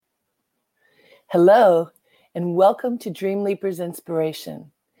Hello, and welcome to Dream Leapers Inspiration.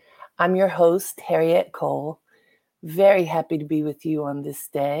 I'm your host, Harriet Cole. Very happy to be with you on this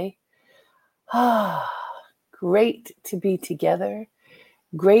day. Great to be together.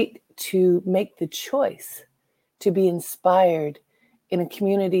 Great to make the choice to be inspired in a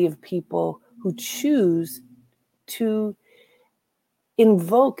community of people who choose to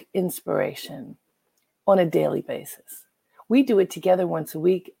invoke inspiration on a daily basis. We do it together once a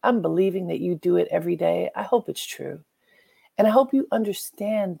week. I'm believing that you do it every day. I hope it's true. And I hope you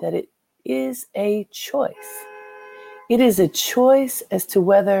understand that it is a choice. It is a choice as to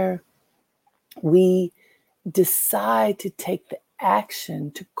whether we decide to take the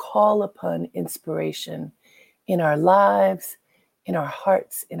action to call upon inspiration in our lives, in our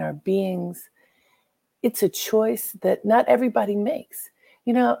hearts, in our beings. It's a choice that not everybody makes.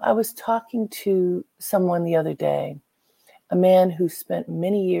 You know, I was talking to someone the other day, a man who spent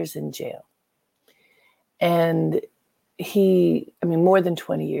many years in jail. And more than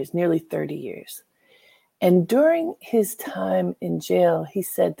 20 years, nearly 30 years. And during his time in jail, he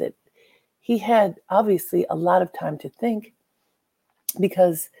said that he had obviously a lot of time to think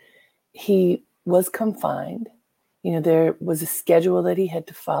because he was confined. You know, there was a schedule that he had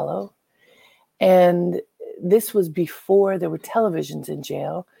to follow. And this was before there were televisions in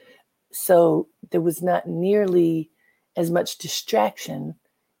jail. So there was not nearly as much distraction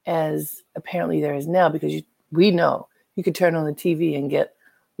as apparently there is now, because we know you could turn on the TV and get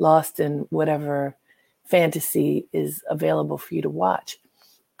lost in whatever fantasy is available for you to watch.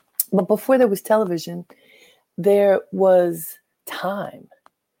 But before there was television, there was time.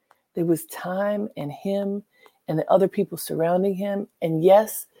 There was time and him and the other people surrounding him. And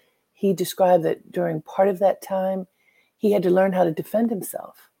yes, he described that during part of that time, he had to learn how to defend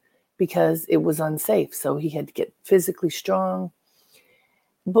himself because it was unsafe. So he had to get physically strong.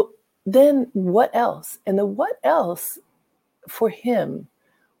 But then what else? And the what else for him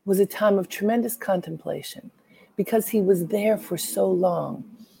was a time of tremendous contemplation because he was there for so long.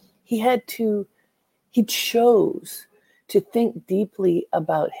 He chose to think deeply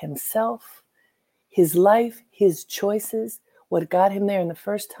about himself, his life, his choices, what got him there in the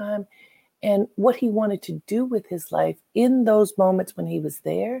first time, and what he wanted to do with his life in those moments when he was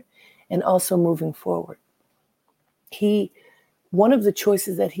there and also moving forward. One of the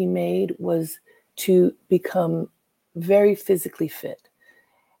choices that he made was to become very physically fit.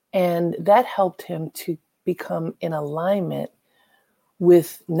 And that helped him to become in alignment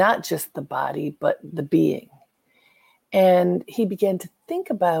with not just the body, but the being. And he began to think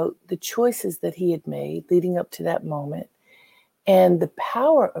about the choices that he had made leading up to that moment and the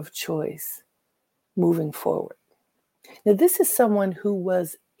power of choice moving forward. Now, this is someone who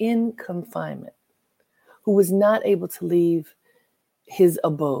was in confinement, who was not able to leave his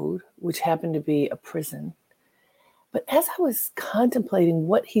abode, which happened to be a prison. But as I was contemplating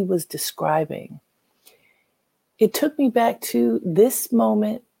what he was describing, it took me back to this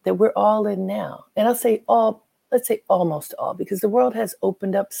moment that we're all in now. And I'll say all, let's say almost all, because the world has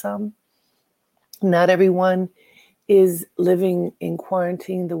opened up some. Not everyone is living in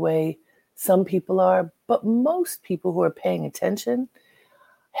quarantine the way some people are, but most people who are paying attention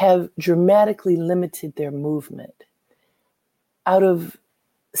have dramatically limited their movement out of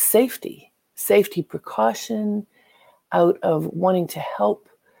safety precaution, out of wanting to help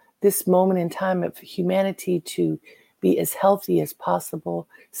this moment in time of humanity to be as healthy as possible,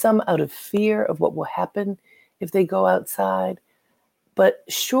 some out of fear of what will happen if they go outside. But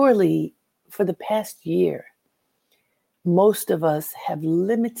surely for the past year, most of us have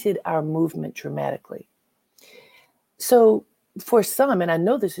limited our movement dramatically. So for some, and I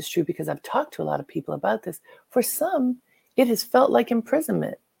know this is true because I've talked to a lot of people about this, for some, it has felt like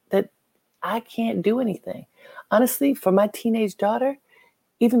imprisonment, that I can't do anything. Honestly, for my teenage daughter,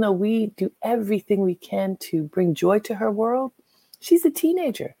 even though we do everything we can to bring joy to her world, she's a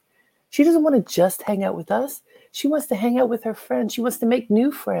teenager. She doesn't want to just hang out with us. She wants to hang out with her friends. She wants to make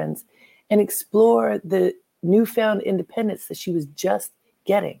new friends and explore the newfound independence that she was just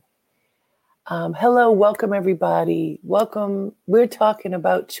getting. Hello, welcome everybody. Welcome. We're talking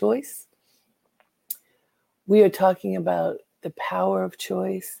about choice. We are talking about the power of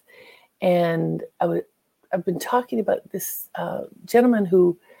choice. And I've been talking about this gentleman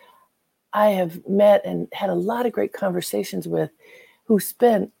who I have met and had a lot of great conversations with, who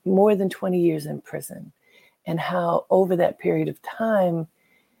spent more than 20 years in prison, and how over that period of time,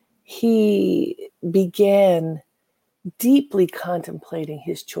 he began deeply contemplating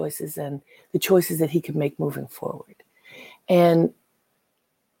his choices and the choices that he could make moving forward. And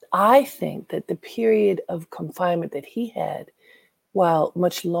I think that the period of confinement that he had, while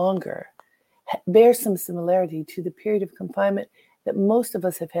much longer, bears some similarity to the period of confinement that most of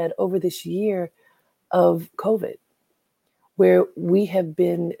us have had over this year of COVID, where we have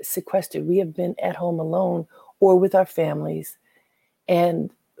been sequestered. We have been at home alone or with our families.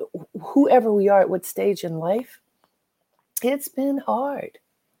 And whoever we are at what stage in life, it's been hard.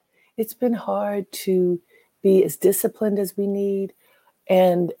 It's been hard to be as disciplined as we need,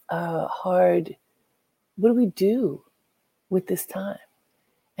 and hard, what do we do with this time?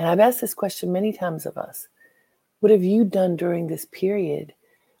 And I've asked this question many times of us. What have you done during this period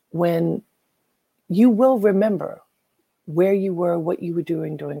when you will remember where you were, what you were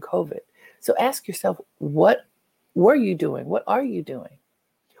doing during COVID? So ask yourself, what were you doing? What are you doing?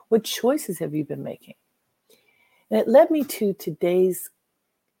 What choices have you been making? And it led me to today's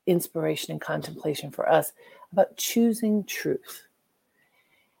inspiration and contemplation for us about choosing truth.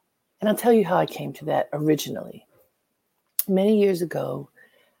 And I'll tell you how I came to that originally. Many years ago,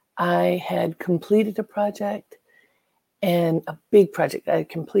 I had completed a project, and a big project. I had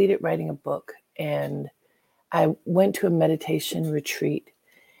completed writing a book, and I went to a meditation retreat.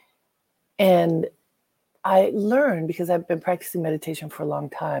 And I learned, because I've been practicing meditation for a long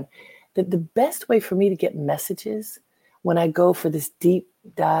time, that the best way for me to get messages when I go for this deep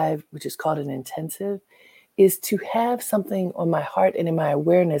dive, which is called an intensive, is to have something on my heart and in my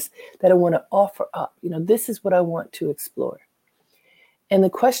awareness that I want to offer up. This is what I want to explore. And the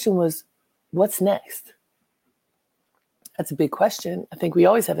question was, what's next? That's a big question. I think we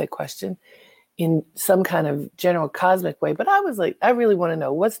always have that question in some kind of general cosmic way. But I was like, I really want to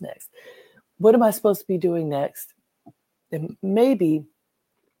know what's next. What am I supposed to be doing next? And maybe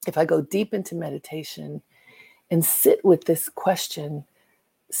if I go deep into meditation and sit with this question,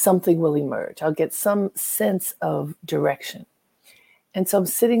 something will emerge. I'll get some sense of direction. And so I'm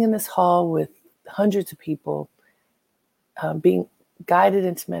sitting in this hall with hundreds of people being guided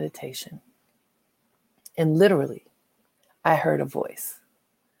into meditation. And literally, I heard a voice.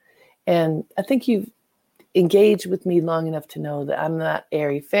 And I think you've engaged with me long enough to know that I'm not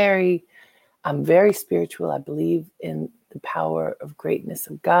airy-fairy. I'm very spiritual. I believe in the power of greatness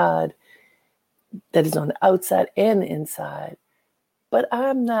of God that is on the outside and the inside. But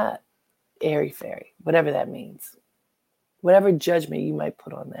I'm not airy-fairy, whatever that means. Whatever judgment you might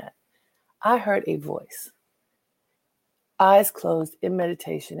put on that. I heard a voice. Eyes closed in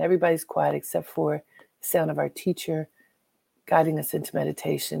meditation. Everybody's quiet except for the sound of our teacher guiding us into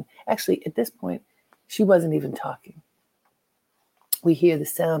meditation. Actually, at this point, she wasn't even talking. We hear the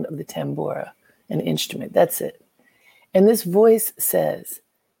sound of the tambura, an instrument. That's it. And this voice says,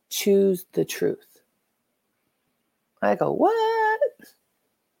 choose the truth. I go, what?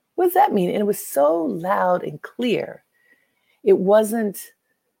 What does that mean? And it was so loud and clear. It wasn't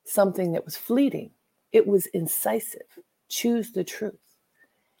something that was fleeting. It was incisive. Choose the truth.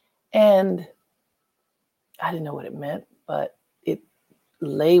 And I didn't know what it meant, but it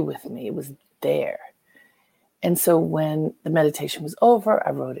lay with me. It was there. And so when the meditation was over,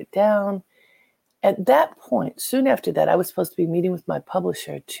 I wrote it down. At that point, soon after that, I was supposed to be meeting with my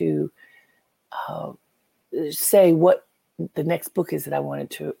publisher to say what the next book is that I wanted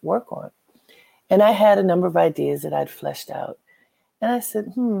to work on. And I had a number of ideas that I'd fleshed out. And I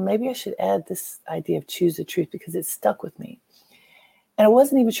said, maybe I should add this idea of choose the truth because it stuck with me. And I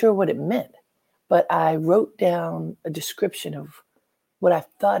wasn't even sure what it meant, but I wrote down a description of what I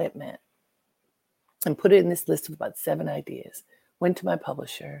thought it meant and put it in this list of about 7 ideas. Went to my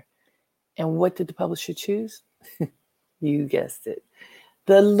publisher. And what did the publisher choose? You guessed it.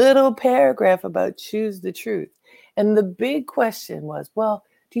 The little paragraph about choose the truth. And the big question was, well,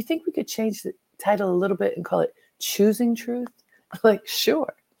 do you think we could change the title a little bit and call it Choosing Truth? Like,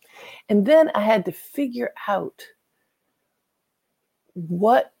 sure. And then I had to figure out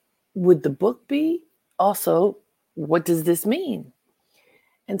what would the book be? Also, what does this mean?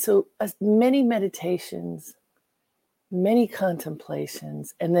 And so many meditations, many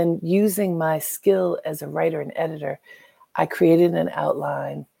contemplations, and then using my skill as a writer and editor, I created an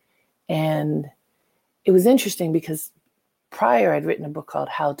outline. And it was interesting because prior I'd written a book called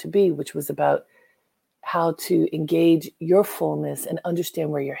How to Be, which was about how to engage your fullness and understand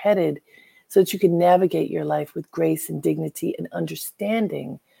where you're headed so that you can navigate your life with grace and dignity and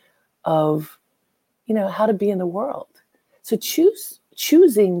understanding of, how to be in the world. So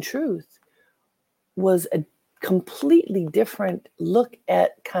choosing truth was a completely different look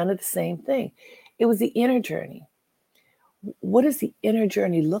at kind of the same thing. It was the inner journey. What does the inner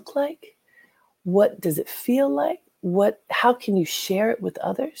journey look like? What does it feel like? How can you share it with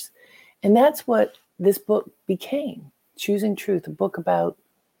others? And that's what this book became, Choosing Truth, a book about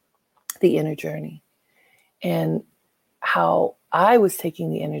the inner journey and how I was taking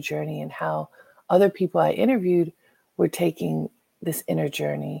the inner journey and how other people I interviewed were taking this inner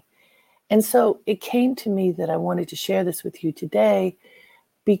journey. And so it came to me that I wanted to share this with you today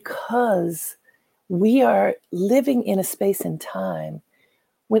because we are living in a space and time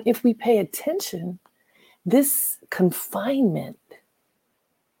when, if we pay attention, this confinement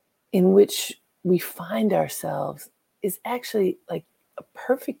in which we find ourselves is actually like a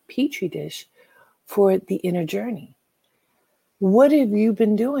perfect petri dish for the inner journey. What have you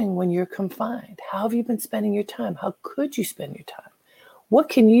been doing when you're confined? How have you been spending your time? How could you spend your time? What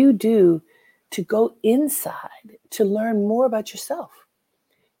can you do to go inside, to learn more about yourself,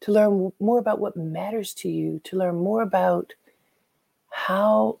 to learn more about what matters to you, to learn more about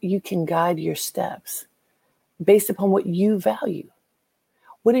how you can guide your steps based upon what you value?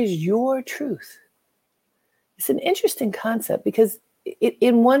 What is your truth? It's an interesting concept because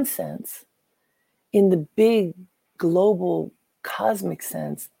in one sense, in the big global cosmic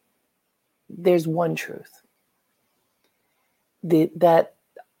sense, there's one truth. That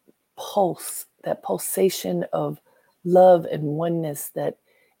pulse, that pulsation of love and oneness that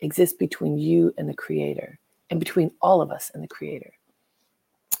exists between you and the Creator, and between all of us and the Creator.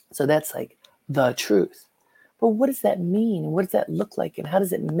 So that's like the truth. But what does that mean? What does that look like? And how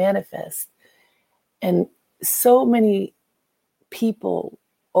does it manifest? And so many people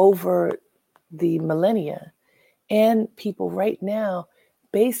over the millennia and people right now,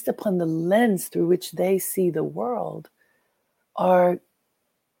 based upon the lens through which they see the world, are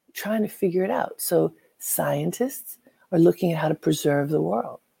trying to figure it out. So scientists are looking at how to preserve the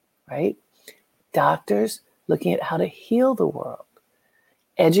world, right? Doctors looking at how to heal the world.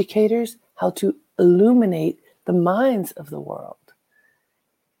 Educators, how to illuminate the minds of the world.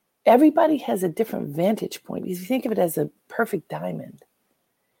 Everybody has a different vantage point. If you think of it as a perfect diamond,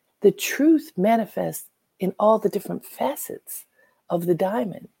 the truth manifests in all the different facets of the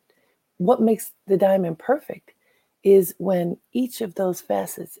diamond. What makes the diamond perfect is when each of those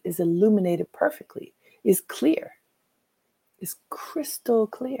facets is illuminated perfectly, is clear, is crystal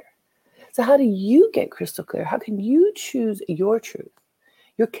clear. So how do you get crystal clear? How can you choose your truth,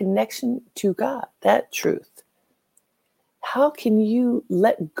 your connection to God, that truth? How can you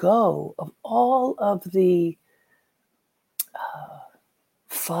let go of all of the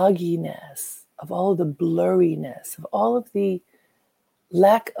fogginess, of all the blurriness, of all of the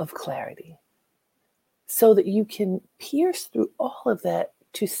lack of clarity, so that you can pierce through all of that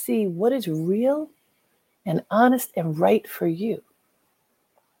to see what is real and honest and right for you?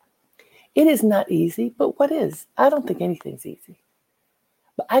 It is not easy, but what is? I don't think anything's easy.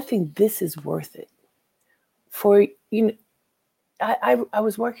 But I think this is worth it. For, you know, I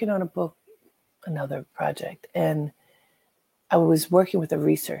was working on a book, another project, and I was working with a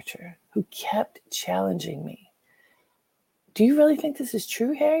researcher who kept challenging me. Do you really think this is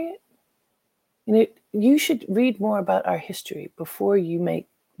true, Harriet? You know, you should read more about our history before you make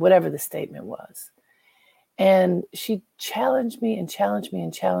whatever the statement was. And she challenged me and challenged me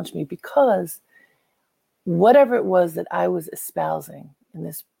and challenged me because whatever it was that I was espousing in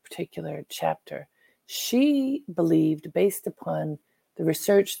this particular chapter, she believed, based upon the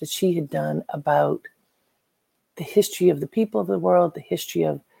research that she had done about the history of the people of the world, the history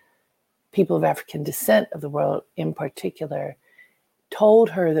of people of African descent of the world in particular, told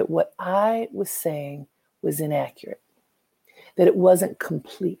her that what I was saying was inaccurate, that it wasn't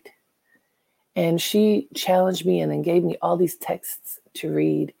complete. And she challenged me and then gave me all these texts to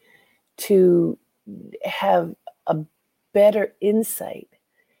read to have a better insight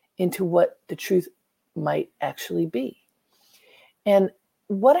into what the truth might actually be. And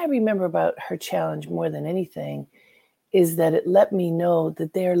what I remember about her challenge more than anything is that it let me know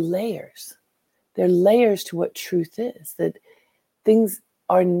that there are layers. There are layers to what truth is, that things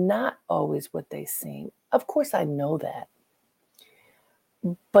are not always what they seem. Of course, I know that.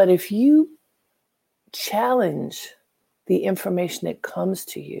 But if you challenge the information that comes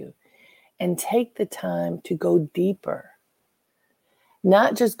to you and take the time to go deeper,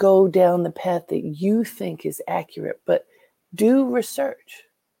 not just go down the path that you think is accurate, but do research.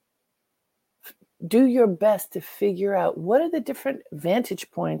 Do your best to figure out what are the different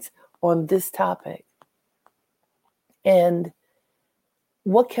vantage points on this topic. And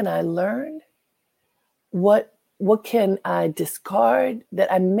what can I learn? What can I discard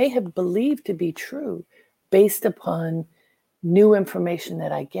that I may have believed to be true based upon new information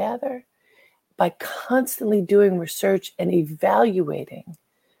that I gather? By constantly doing research and evaluating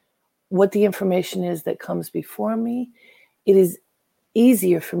what the information is that comes before me, it is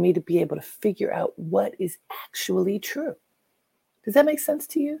easier for me to be able to figure out what is actually true. Does that make sense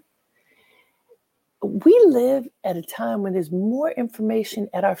to you? We live at a time when there's more information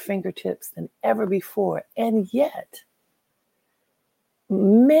at our fingertips than ever before. And yet,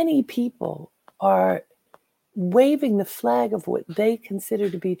 many people are waving the flag of what they consider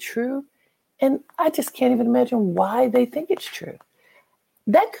to be true. And I just can't even imagine why they think it's true.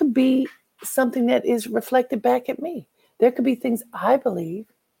 That could be something that is reflected back at me. There could be things I believe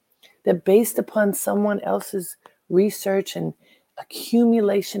that, based upon someone else's research and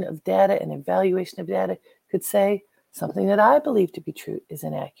accumulation of data and evaluation of data, could say something that I believe to be true is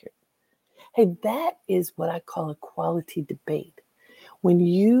inaccurate. Hey, that is what I call a quality debate. When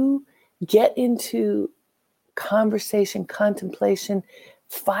you get into conversation, contemplation,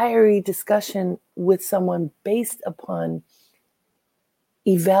 fiery discussion with someone based upon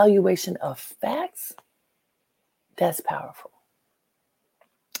evaluation of facts, that's powerful.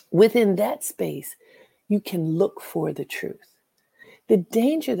 Within that space, you can look for the truth. The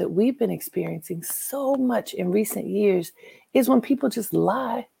danger that we've been experiencing so much in recent years is when people just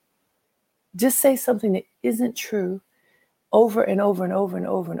lie, just say something that isn't true over and over and over and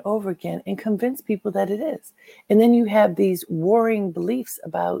over and over again and convince people that it is. And then you have these warring beliefs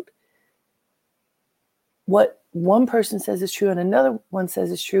about what one person says is true and another one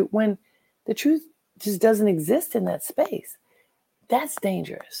says is true when the truth just doesn't exist in that space. That's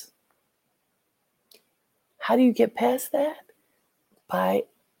dangerous. How do you get past that? By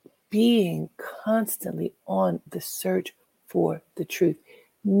being constantly on the search for the truth,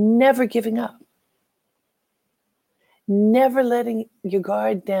 never giving up, never letting your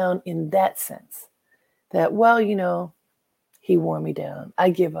guard down in that sense that, well, he wore me down, I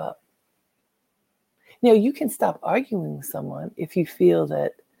give up. You can stop arguing with someone if you feel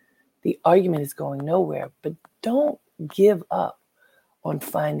that the argument is going nowhere, but don't give up on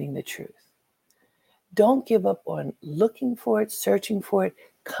finding the truth. Don't give up on looking for it, searching for it,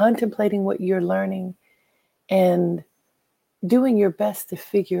 contemplating what you're learning, and doing your best to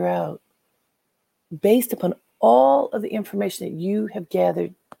figure out, based upon all of the information that you have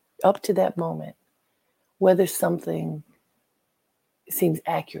gathered up to that moment, whether something seems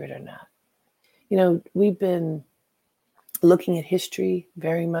accurate or not. We've been looking at history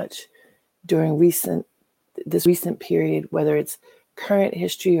very much during this recent period, whether it's current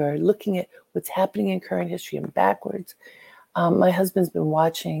history or looking at what's happening in current history and backwards. My husband's been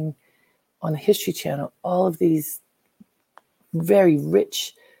watching on the History Channel all of these very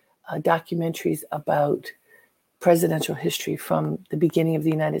rich documentaries about presidential history from the beginning of the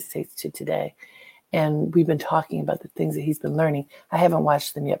United States to today. And we've been talking about the things that he's been learning. I haven't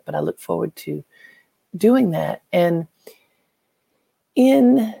watched them yet, but I look forward to doing that. And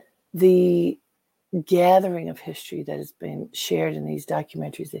in the gathering of history that has been shared in these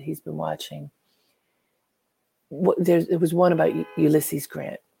documentaries that he's been watching, there was one about Ulysses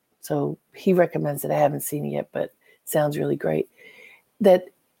Grant. So he recommends it. I haven't seen it yet, but it sounds really great. That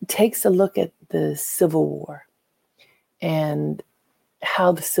takes a look at the Civil War and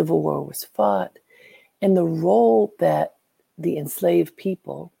how the Civil War was fought and the role that the enslaved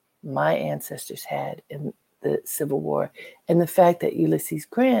people, my ancestors, had in the Civil War, and the fact that Ulysses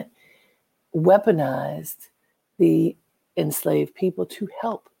Grant weaponized the enslaved people to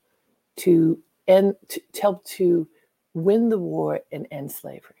help to win the war and end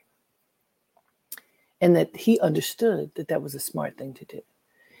slavery. And that he understood that that was a smart thing to do.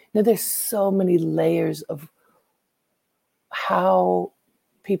 Now, there's so many layers of how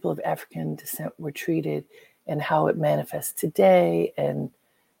people of African descent were treated and how it manifests today and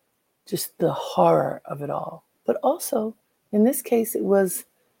just the horror of it all. But also, in this case, it was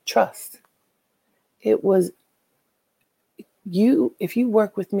trust. It was if you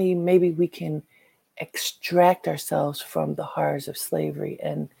work with me, maybe we can extract ourselves from the horrors of slavery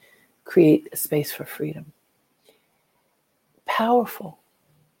and create a space for freedom. Powerful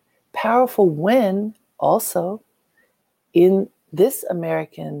when also in this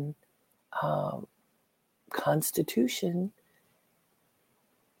American Constitution,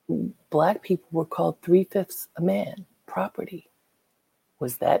 Black people were called 3/5 a man, property.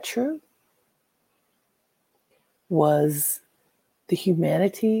 Was that true? Was the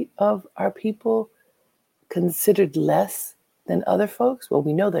humanity of our people considered less than other folks? Well,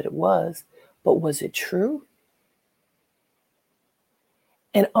 we know that it was, but was it true?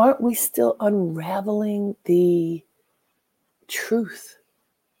 And aren't we still unraveling the truth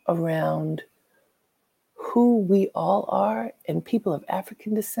around who we all are and people of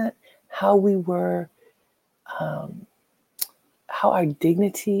African descent, how we were, how our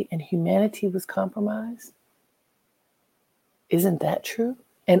dignity and humanity was compromised? Isn't that true?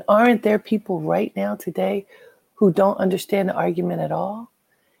 And aren't there people right now today who don't understand the argument at all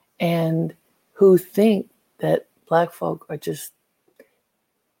and who think that Black folk are just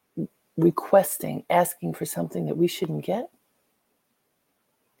asking for something that we shouldn't get.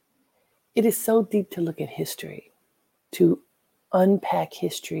 It is so deep to look at history, to unpack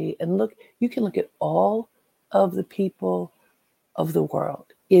history and look. You can look at all of the people of the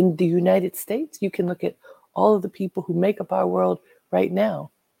world. In the United States, you can look at all of the people who make up our world right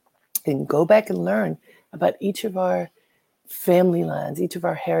now and go back and learn about each of our family lines, each of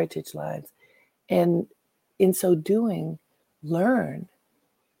our heritage lines. And in so doing, learn,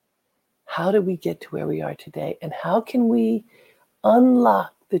 how did we get to where we are today? And how can we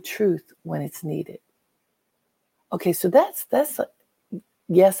unlock the truth when it's needed? Okay, so that's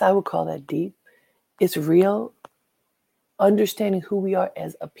yes, I would call that deep. It's real. Understanding who we are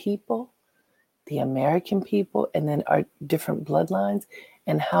as a people, the American people, and then our different bloodlines,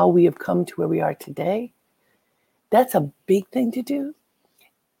 and how we have come to where we are today. That's a big thing to do.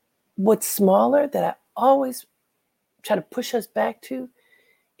 What's smaller that I always try to push us back to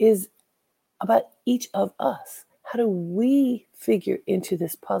is about each of us. How do we figure into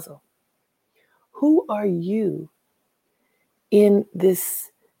this puzzle? Who are you in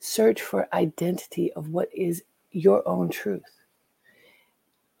this search for identity of what is your own truth?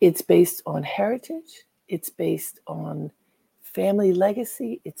 It's based on heritage. It's based on family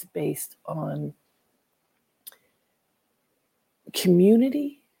legacy. It's based on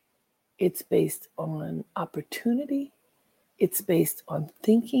community. It's based on opportunity. It's based on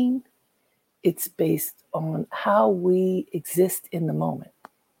thinking. It's based on how we exist in the moment.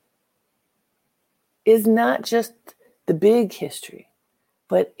 It's not just the big history,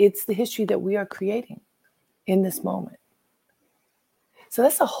 but it's the history that we are creating in this moment. So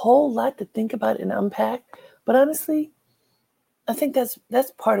that's a whole lot to think about and unpack. But honestly, I think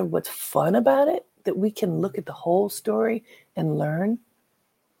that's part of what's fun about it, that we can look at the whole story and learn.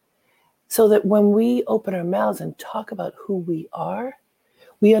 So that when we open our mouths and talk about who we are,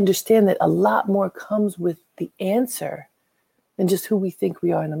 we understand that a lot more comes with the answer than just who we think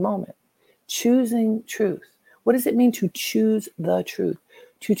we are in the moment. Choosing truth. What does it mean to choose the truth?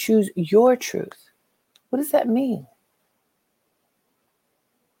 To choose your truth. What does that mean?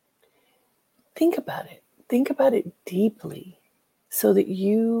 Think about it. Think about it deeply so that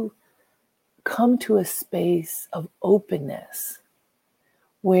you come to a space of openness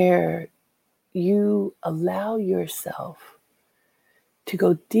where you allow yourself to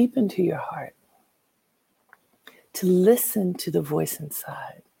go deep into your heart, to listen to the voice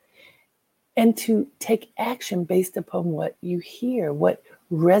inside, and to take action based upon what you hear, what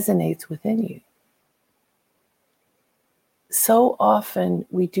resonates within you. So often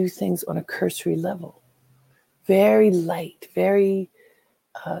we do things on a cursory level, very light, very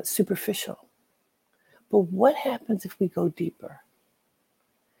superficial. But what happens if we go deeper?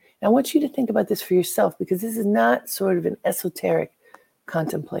 I want you to think about this for yourself, because this is not sort of an esoteric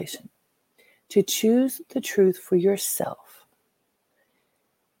contemplation. To choose the truth for yourself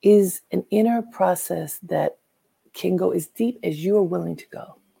is an inner process that can go as deep as you are willing to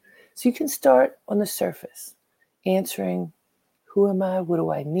go. So you can start on the surface, answering, who am I? What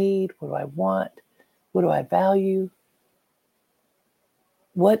do I need? What do I want? What do I value?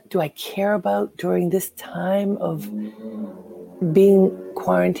 What do I care about during this time of being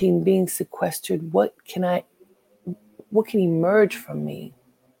quarantined, being sequestered? What can emerge from me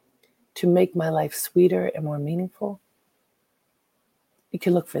to make my life sweeter and more meaningful? You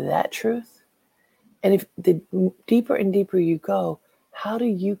can look for that truth. And if the deeper and deeper you go, how do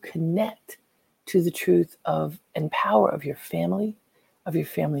you connect to the truth of and power of your family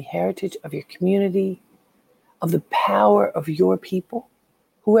heritage, of your community, of the power of your people,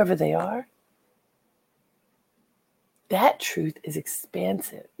 whoever they are? That truth is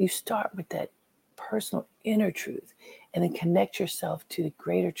expansive. You start with that personal inner truth and then connect yourself to the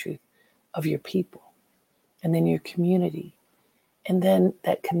greater truth of your people and then your community and then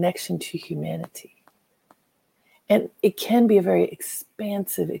that connection to humanity. And it can be a very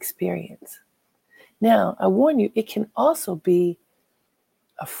expansive experience. Now, I warn you, it can also be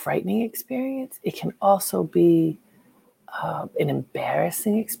a frightening experience. It can also be an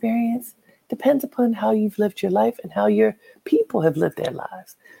embarrassing experience. Depends upon how you've lived your life and how your people have lived their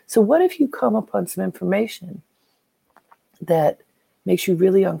lives. So what if you come upon some information that makes you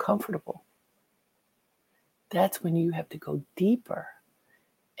really uncomfortable? That's when you have to go deeper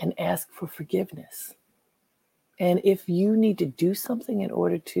and ask for forgiveness. And if you need to do something in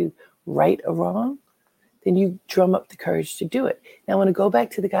order to right a wrong, then you drum up the courage to do it. Now, I want to go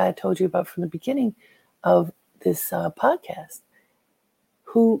back to the guy I told you about from the beginning of this podcast,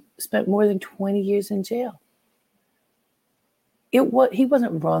 who spent more than 20 years in jail. he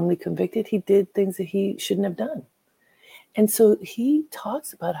wasn't wrongly convicted. He did things that he shouldn't have done. And so he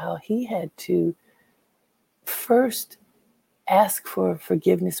talks about how he had to first ask for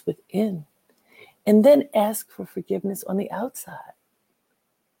forgiveness within and then ask for forgiveness on the outside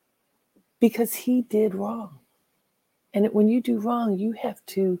because he did wrong. And when you do wrong, you have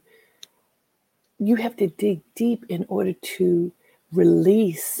to dig deep in order to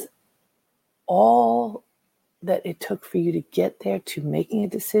release all that it took for you to get there to making a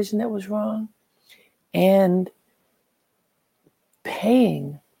decision that was wrong and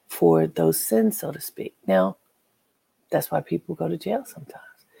paying for those sins, so to speak. Now, that's why people go to jail sometimes.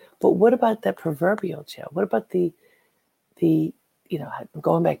 But what about that proverbial jail? What about the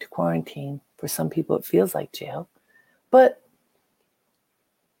going back to quarantine? For some people, it feels like jail. But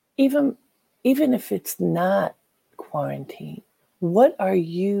even if it's not quarantine, what are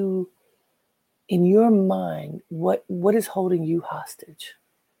you, in your mind, what is holding you hostage,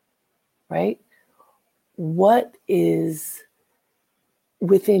 right? What is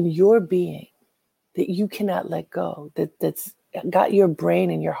within your being that you cannot let go, that's got your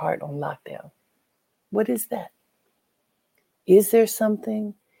brain and your heart on lockdown? What is that? Is there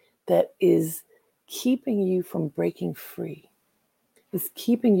something that is keeping you from breaking free? Is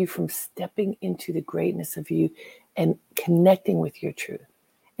keeping you from stepping into the greatness of you and connecting with your truth?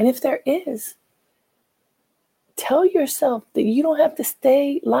 And if there is, tell yourself that you don't have to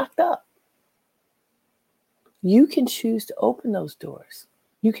stay locked up. You can choose to open those doors.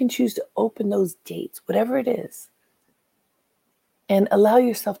 You can choose to open those gates, whatever it is, and allow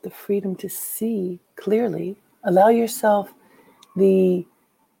yourself the freedom to see clearly. Allow yourself the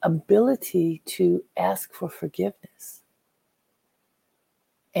ability to ask for forgiveness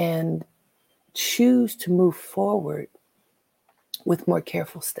and choose to move forward with more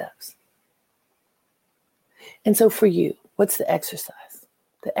careful steps. And so for you, what's the exercise?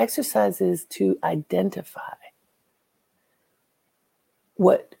 The exercise is to identify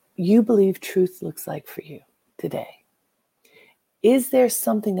what you believe truth looks like for you today. Is there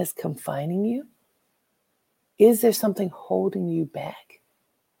something that's confining you? Is there something holding you back?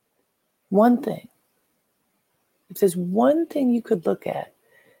 One thing. If there's one thing you could look at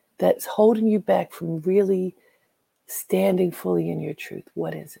that's holding you back from really standing fully in your truth,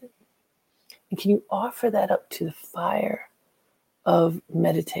 what is it? And can you offer that up to the fire of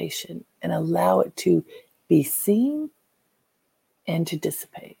meditation and allow it to be seen and to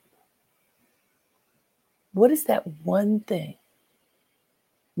dissipate? What is that one thing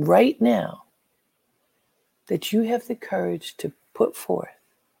right now that you have the courage to put forth,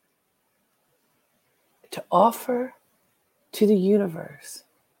 to offer to the universe,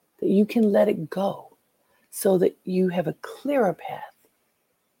 that you can let it go so that you have a clearer path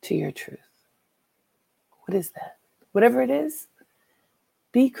to your truth? What is that? Whatever it is,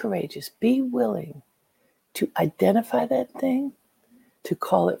 be courageous, be willing to identify that thing, to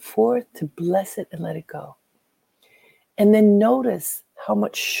call it forth, to bless it and let it go. And then notice how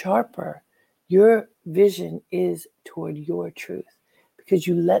much sharper your vision is toward your truth because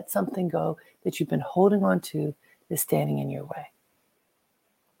you let something go that you've been holding on to that's standing in your way.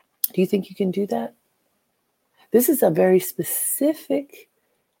 Do you think you can do that? This is a very specific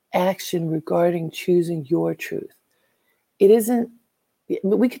action regarding choosing your truth. It isn't,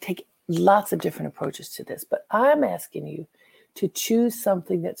 we could take lots of different approaches to this, but I'm asking you to choose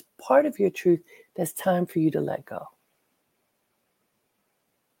something that's part of your truth that's time for you to let go.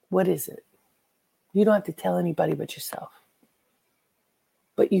 What is it? You don't have to tell anybody but yourself.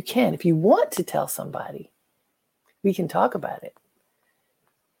 But you can. If you want to tell somebody, we can talk about it.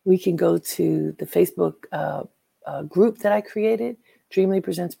 We can go to the Facebook group that I created, Dream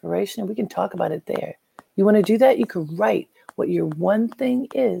Leapers Inspiration, and we can talk about it there. You want to do that? You can write what your one thing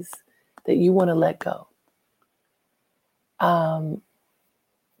is that you want to let go.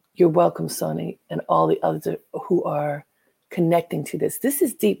 You're welcome, Sonny, and all the others who are connecting to this. This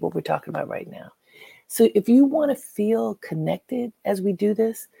is deep, what we're talking about right now. So if you want to feel connected as we do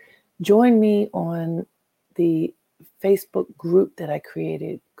this, join me on the Facebook group that I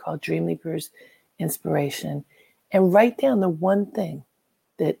created called Dream Leapers Inspiration, and write down the one thing,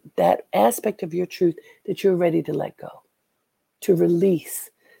 that aspect of your truth that you're ready to let go, to release,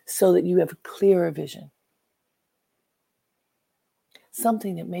 so that you have a clearer vision.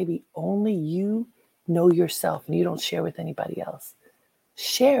 Something that maybe only you know yourself and you don't share with anybody else.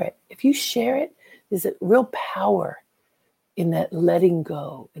 Share it. If you share it, there's a real power in that letting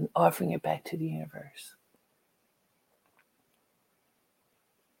go and offering it back to the universe.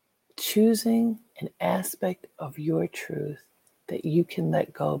 Choosing an aspect of your truth that you can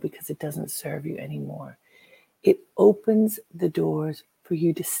let go because it doesn't serve you anymore. it opens the doors for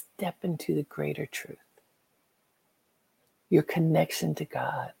you to step into the greater truth. Your connection to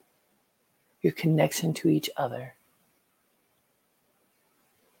God, your connection to each other.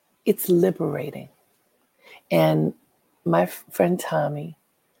 It's liberating. And my friend Tommy,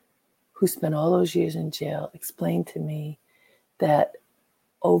 who spent all those years in jail, explained to me that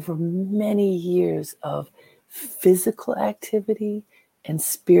over many years of physical activity and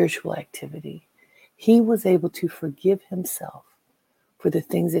spiritual activity, he was able to forgive himself for the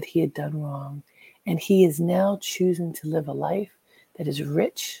things that he had done wrong. And he is now choosing to live a life that is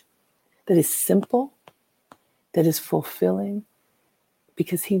rich, that is simple, that is fulfilling,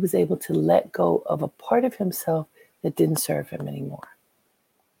 because he was able to let go of a part of himself that didn't serve him anymore.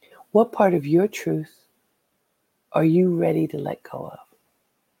 What part of your truth are you ready to let go of?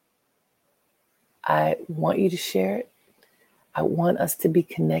 I want you to share it. I want us to be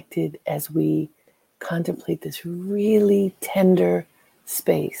connected as we contemplate this really tender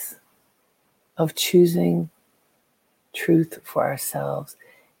space of choosing truth for ourselves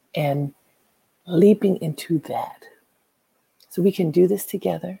and leaping into that. So we can do this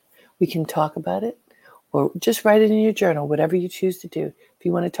together. We can talk about it, or just write it in your journal, whatever you choose to do. If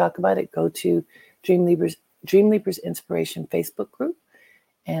you want to talk about it, go to Dream Leapers Inspiration Facebook group.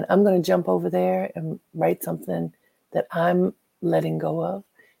 And I'm going to jump over there and write something that I'm letting go of.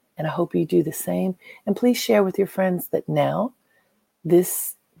 And I hope you do the same. And please share with your friends that now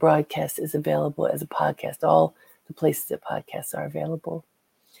this broadcast is available as a podcast. All the places that podcasts are available.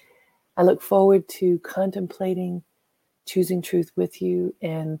 I look forward to contemplating choosing truth with you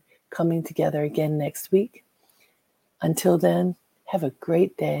and coming together again next week. Until then, have a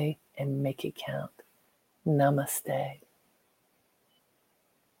great day and make it count. Namaste.